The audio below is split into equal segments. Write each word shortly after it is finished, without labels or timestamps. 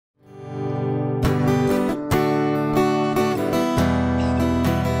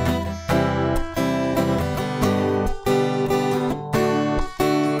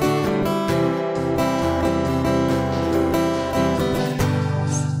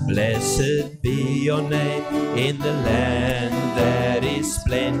Blessed be your name in the land that is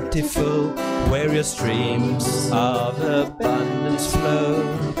plentiful, where your streams of abundance flow.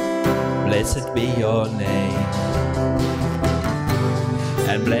 Blessed be your name.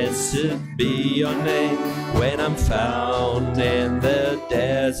 And blessed be your name when I'm found in the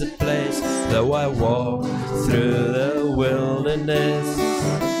desert place, though I walk through the wilderness.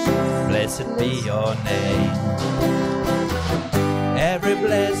 Blessed be your name. Every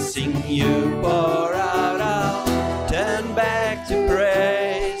blessing you pour out, I'll turn back to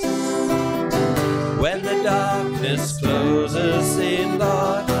praise. When the darkness closes in,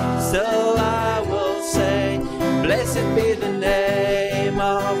 Lord, still I will say, blessed be the name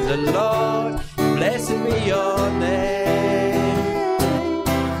of the Lord. Blessed be your name.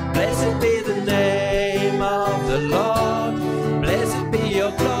 Blessed be the name of the Lord. Blessed be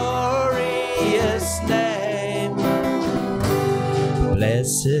your glorious name.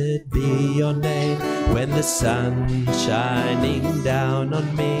 Blessed be your name when the sun's shining down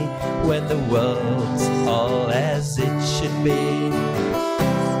on me, when the world's all as it should be.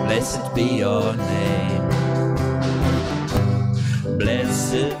 Blessed be your name.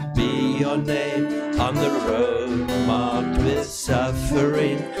 Blessed be your name on the road marked with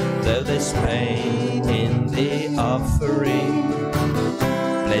suffering, though there's pain in the offering.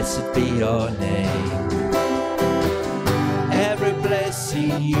 Blessed be your name. Every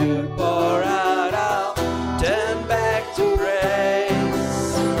blessing you pour out, I'll turn back to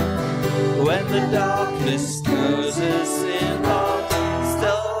praise. When the darkness closes in, Lord,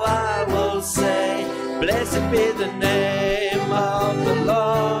 still I will say, blessed be the name of the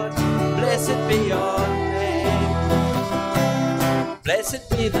Lord. Blessed be your name. Blessed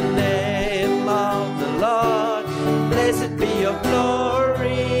be the name of the Lord. Blessed be your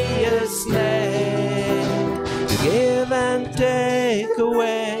glorious name. You give and take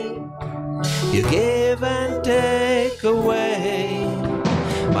away. You give and take away.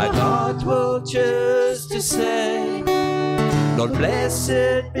 My God will choose to say, Lord,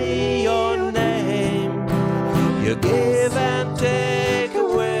 blessed be your name. You give and take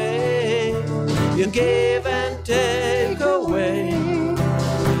away. You give and take away.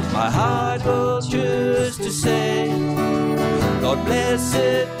 My heart will choose to say, Lord,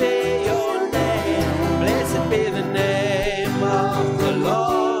 blessed be your name. Blessed be the name of the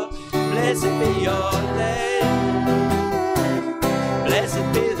Lord. Blessed be your name. Blessed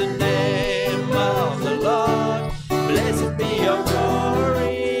be the name of the Lord. Blessed be your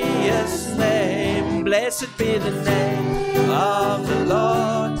glorious name. Blessed be the name of the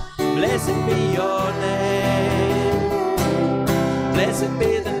Lord. Blessed be your name. Blessed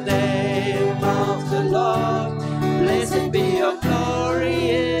be the name